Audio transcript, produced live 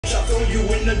throw you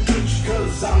in the ditch,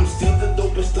 cause I'm still the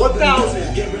dopest of the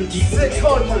dopest. Guaranteed to make a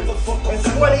motherfucker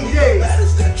feel like the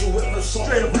baddest that you ever saw.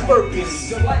 Straight Of Burpees.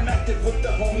 Still I'm active with the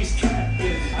homies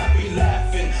capping. I be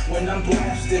laughing when I'm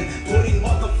blasting, putting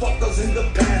motherfuckers in the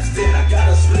basket. I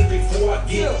gotta split before I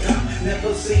get caught.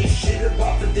 Never say shit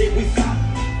about the day we fought.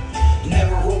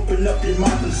 Never open up your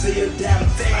mouth and say a damn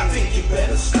thing. I think you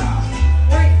better stop.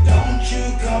 Don't you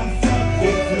come fuck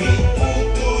with me,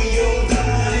 through your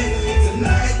life.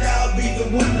 Tonight I'll be the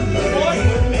one to murder you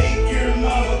and make your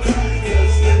mama cry,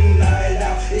 cause the night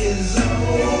out is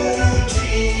OG.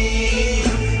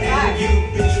 And you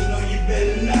bitches know you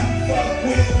better not fuck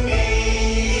with me.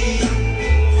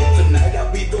 Tonight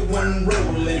I'll be the one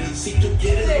rolling. Si tú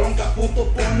quieres bronca, puto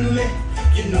ponle.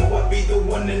 You know I'll be the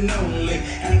one and only,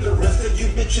 and the rest of you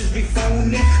bitches be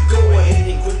phoning. Go ahead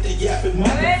and quit the yapping,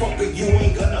 motherfucker. You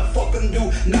ain't gonna fucking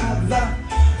do nada.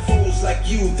 Fools like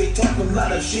you, they talk a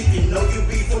lot of shit. You know you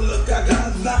be full of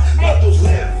cagada. But those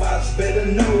levas better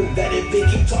know that if they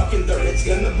keep talking, their head's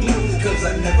gonna blow. Cause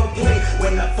I never play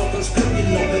when I fucking spit. You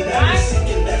know that I'm sick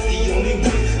and that's the only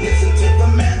way. Listen to the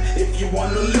man, if you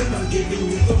wanna live, I'm giving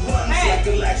you the runs like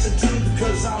a laxative.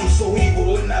 Cause I'm so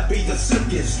evil and I be the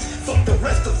sickest. Fuck the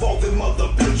rest of all them other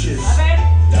bitches.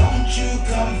 Don't you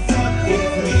come fuck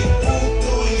with me,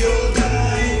 through your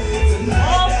life.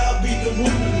 Tonight I'll be the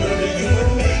one to murder you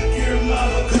and make your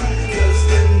mama cry, cause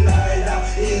the night out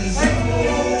is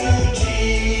OG.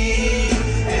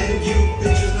 And you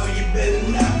bitches know you better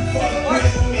not fuck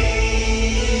with me.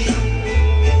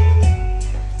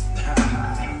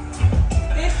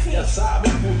 Ya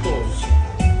saben, putos,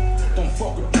 don't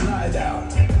fuck with the night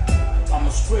out. I'm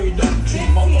a straight up G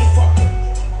motherfucker.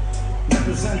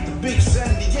 Represent the big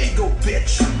San Diego,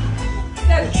 bitch.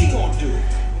 What you gonna do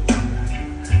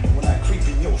when I creep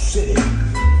in your city?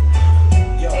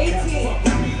 Y'all can't fuck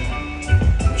with me.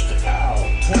 Mr. Al,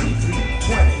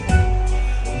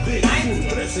 2320. Big Thru,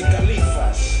 13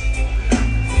 Califas.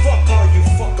 Fuck all you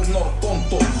fucking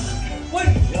nortontos.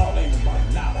 Y'all ain't about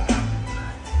nada.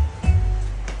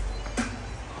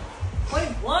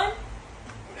 Wait, what?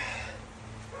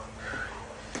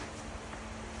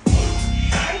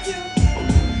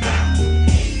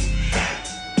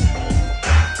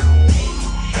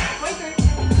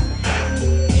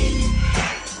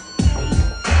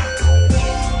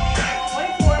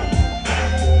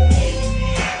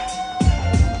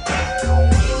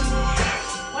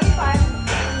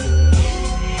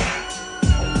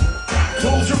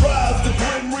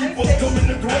 Coming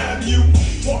to grab you,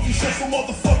 talking shit for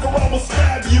motherfucker, I'ma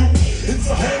stab you. It's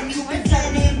a whole new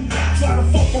beginning. Try to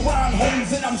fuck around homes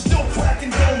and I'm still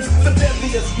cracking bones. The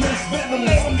deadliest, most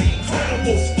venomous, I'm the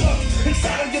incredible stuff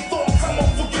inside of your thoughts, I'm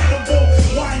unforgettable.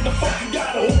 Why in the fuck you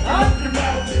gotta open up your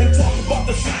mouth and talk about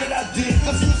the shit that I did?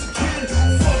 Cause you's a kid.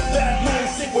 Fuck that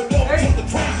noise, say what up to the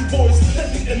crazy boys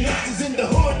that think the next in the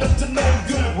hood up to no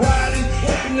good. Riding,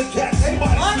 hoping to catch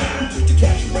somebody slipping, to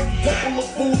catch a couple of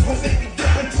fools when they be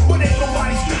dipping. But ain't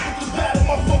nobody skipping to battle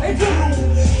my fucking crew.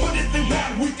 But if they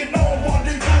want, we can all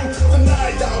rendezvous.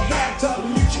 Tonight I'll back top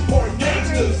and meet you for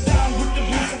gangsters. Down with the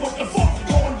blues, so what the fuck you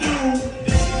gonna do?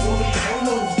 This is for the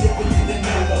solos, dipping in the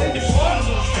no-lows. It's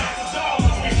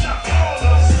dollars, we shot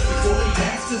callers. We for the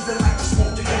gangsters that like to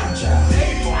smoke the ganja.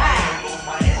 Before I lose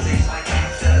my essays like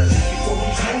gangsters. Before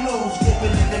the solos,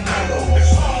 dipping in the no-lows.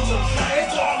 It's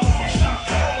dollars, we shot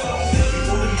callers.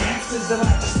 Before the gangsters that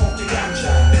like to smoke the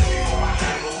ganja.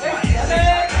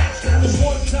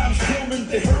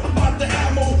 They heard about the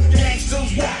ammo,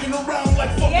 gangsters walking around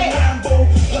like fucking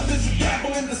Rambo. Life is a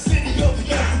gamble in the city of the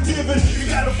unforgiven. You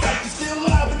gotta fight to stay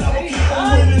alive and I'ma keep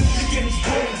on winning. You getting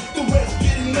sprayed, the rest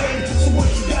getting laid. So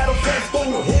what you gotta face on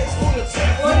your head's full of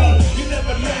Teflon. You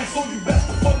never know, so you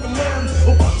best to fucking learn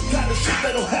about the kind of shit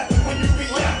that'll happen when you be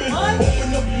yapping.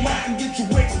 Open up your mouth and get your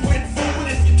weight spread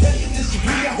forward. If you tend to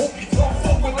disagree, I hope you don't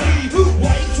fuck with me.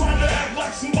 Why you trying to act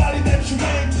like somebody that you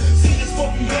ain't? See this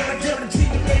fucking gun, I guarantee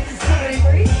to make you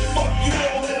fuck you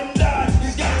all, let him die.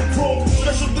 He's got the chrome,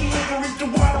 special delivery to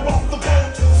water off the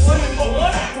boat. Swim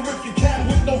motherfucker if you can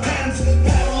with no hands.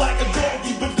 Battle like a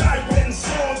doggy, but die wet and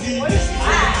soggy. This is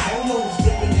homos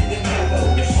dipping in the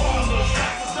no-lows. It's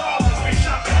dollars, we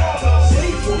shot callers.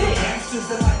 City for the gangsters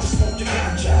that like to smoke the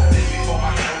ganja. This before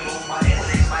my no-lows, my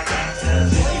essays, my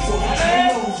gangsters. City for the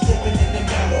homos dipping in the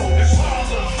no-lows. It's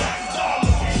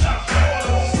dollars, we shot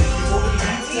callers. City for the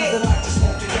gangsters that like to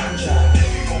smoke the ganja.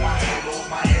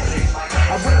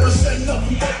 I represent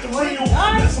nothing but the real.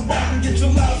 Mess around and get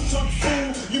your life took,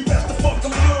 fool. You best to fucking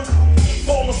look.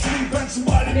 Fall asleep and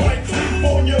somebody might creep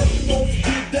on you. Don't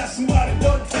forget that somebody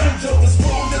done told you. The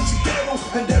strong that you ghetto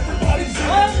and everybody's in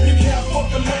it. You can't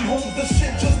fucking run home, the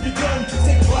shit just begun.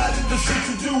 Take pride in the shit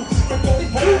you do.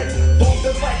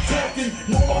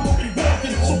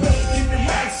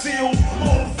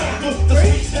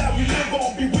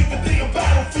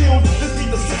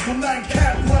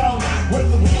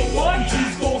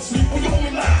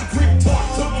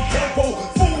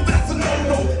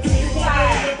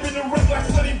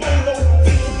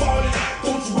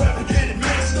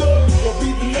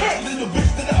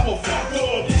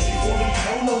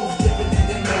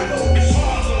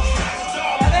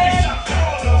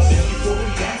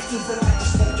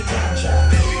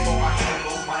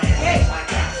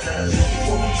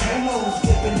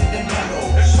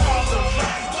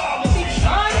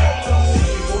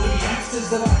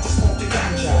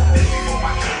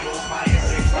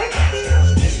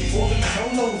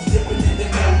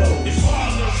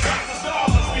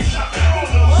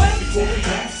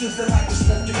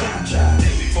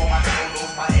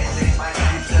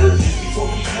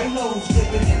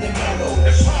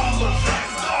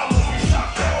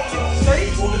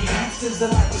 I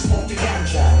like to smoke the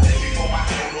ganja. Before my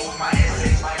photos, my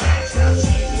essays, my gangsters.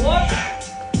 What?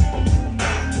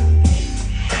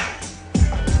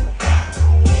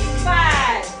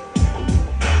 5,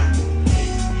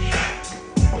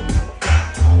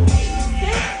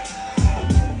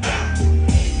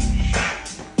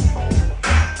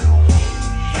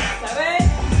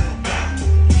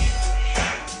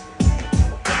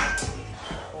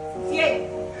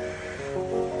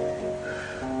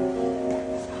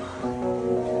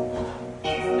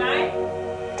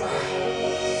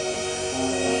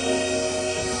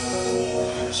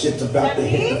 Shit's about to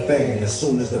hit the fan as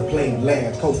soon as the plane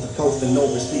lands. Coast to coast and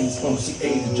overseas from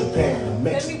CA to Japan. The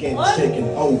Mexicans taking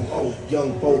over.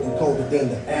 Young folk and colder than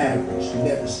the average.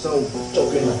 Never sober,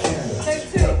 joking on camera.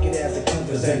 Tucking as it comes,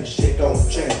 cause ain't shit gon'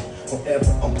 change.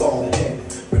 Forever I'm ballin' headed,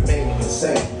 remaining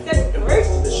insane. But the rest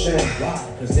of the shame, why?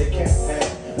 Cause they can't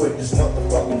hang with this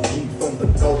motherfucking G from the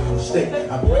Golden State.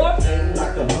 I break pain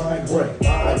like a migraine.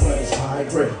 My brain's high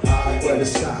grade. Where the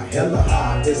sky hella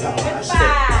high is how I stay.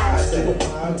 I do it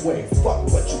my way. Fuck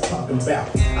what you talking about.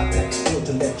 I back still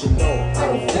to let you know I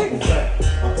don't fucking rap.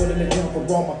 I'm putting it down for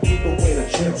all my people where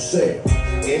the chill sail.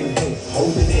 Inhale,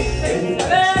 hold it in,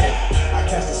 I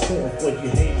cast a spell for you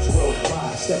haters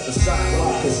worldwide. Step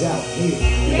aside, cause out here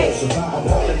you won't survive. I'm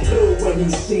all in blue when you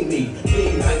see me.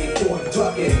 B94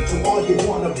 talking to all you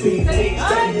wanna be. Please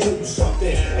let me do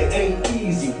something. It ain't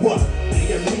easy. What?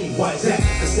 Being me, why is that?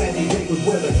 Cause San Diego's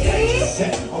where the gangsters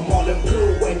at. I'm all in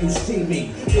blue when you see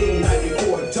me.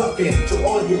 B94 talking to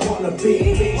all you wanna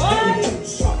be. Please let me do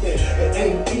something. It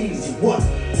ain't easy. What?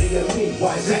 Being me,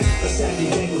 why is that? Cause San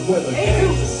Diego's where the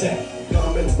gangsters at.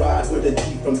 Come and ride with a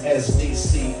G from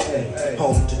SDCA.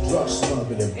 Home to drug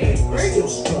smuggling, baby. Still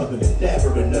struggling,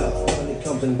 never enough. Money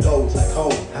comes and goes like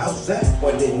home. How's that?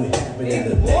 Why didn't you have it in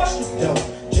the next you don't?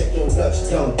 Check your nuts,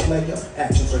 young player.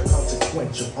 Actions are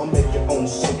consequential. I'll make your own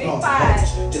so-called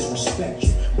punch. Disrespect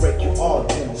you, break you all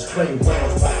down. Spray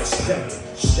rounds by the second.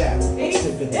 Shadow,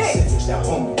 sipping the civics. Now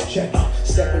homie, check it.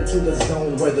 Step into the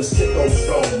zone where the sickos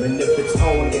roam. And if it's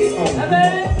on, it's on. You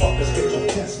motherfuckers get your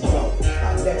test blown.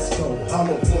 Let's go,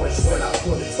 hollow voice when I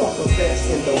put it. Fuck the best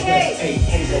in the West.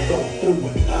 AA's will go through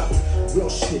it. Real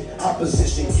shit,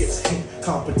 opposition gets hit.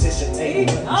 Competition ain't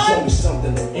nothing. Show me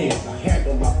something to end. I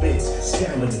handle my biz,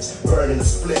 scandalous, burning a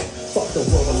split. Fuck the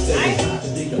world, I'm staying hot to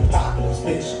the apocalypse,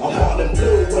 bitch. I'm all in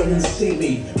blue when you see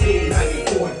me.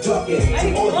 B94 ducking.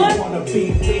 To all you wanna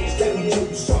be, please let me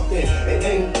do something. It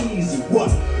ain't easy.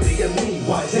 What? Being me,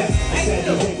 why is that? San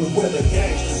Diego's where the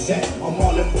gangsters at. I'm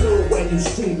all in blue when you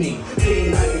see me.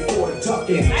 B94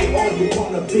 tucking. To all you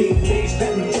wanna be, please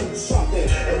let me do something.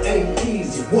 It ain't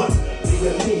easy. What?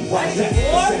 Being me, why is that?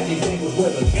 San Diego's where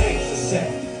the gangsters at.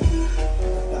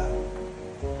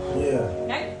 Yeah.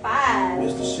 95.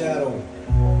 Mr. Shadow.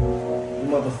 You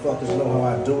motherfuckers know how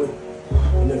I do it.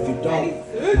 And if you don't,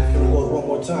 it goes one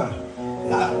more time.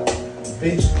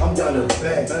 Bitch, I'm down to the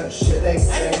bag. Shit ain't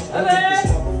changed. I get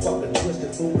this motherfucking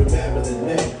twisted fool. Remember the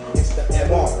name. It's the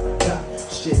MR.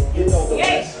 Shit, you know the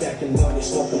rest. Stacking money,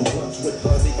 smoking blunts with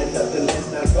Buzzy and nothing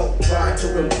less. Now don't try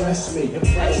to impress me.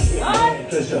 Impress me, man.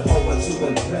 Cause you're hoping to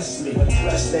impress me.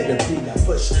 Impress nigga B. I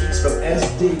push keys from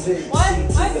SD to C to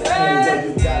the A. Where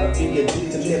you gotta be a G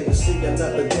to never see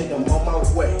another day. I'm on my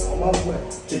way.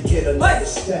 To get another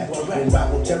stack. And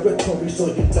rival territory, so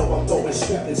you know I'm going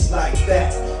strap. It's like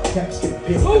that. Caps get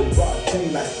peeled and rock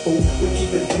chain like fool. We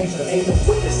keep it gangsta, ain't no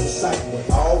witness in sight.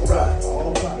 Alright.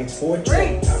 It's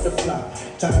 4:20, time to fly.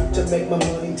 Time to make my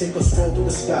money, take a stroll through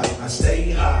the sky. I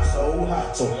stay high,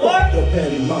 so fuck your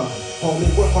petty mind. Homie,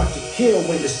 we're hard to kill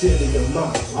when you're still in your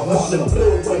mind. I'm on the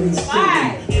blue when you see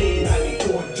me.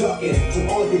 B94 ducking. To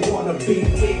all you wanna be,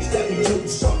 please let me do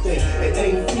something. It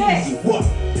ain't easy. What?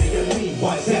 Being me,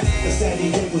 why is that? The San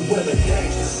Diego's where the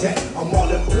gangsters at. I'm on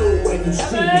the blue when you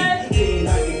see me.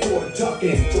 B94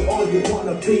 ducking. To all you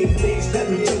wanna be, please let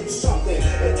me do something.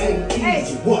 It ain't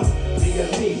easy. What?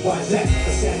 Being me, why is that?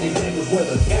 The San Diego's where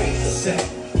the gangsters at.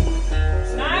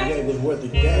 San Diego's where the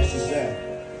gangsters at.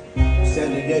 San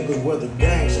Diego's where the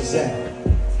gangsters at.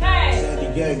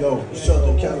 San Diego,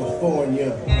 Southern California.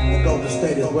 The Golden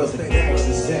State is where the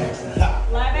gangsters at.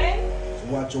 11. So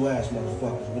watch your ass,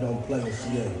 motherfuckers. We don't play in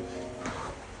CA.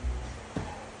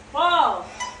 12.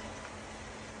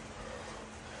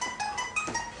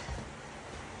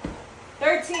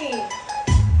 13.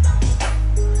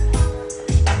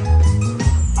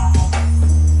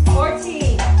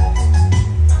 14.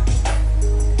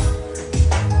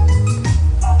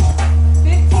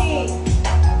 15.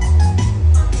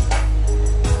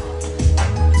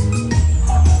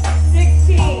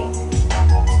 16.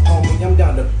 Homie, I'm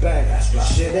down the bag.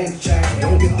 Shit ain't changed.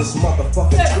 Don't get the this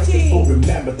motherfucking twisted fool,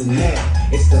 remember the name.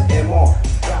 It's the MR.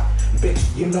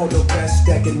 Bitch, you know the best,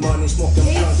 stacking money, smoking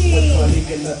blunts with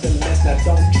honey and nothing less. Now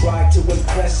don't try to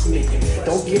impress me.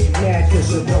 Don't get mad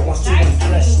cause your girl wants to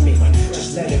impress me.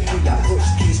 Just let it be, I push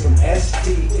keys from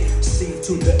SD, C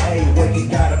to the A, where you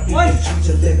gotta be a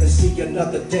G to live and see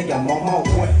another day. I'm on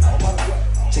my way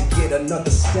to get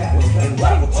another stack and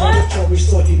rival territory,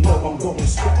 so you know I'm going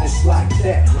Spanish like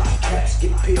that. Cats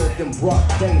get peeled in broad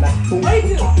daylight. Boom, we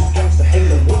keep the gangsta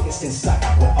halo witness inside.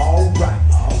 We're alright.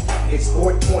 It's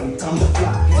 420, time to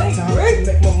fly. Time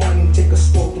to make my money, take a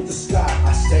stroll through the sky.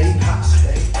 I stay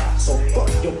hot, so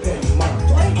fuck your petty mind.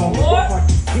 Homie, what hard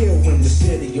to kill when the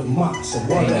city of mine. So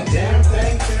what a damn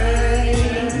thing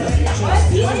changed.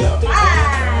 Nothing changed.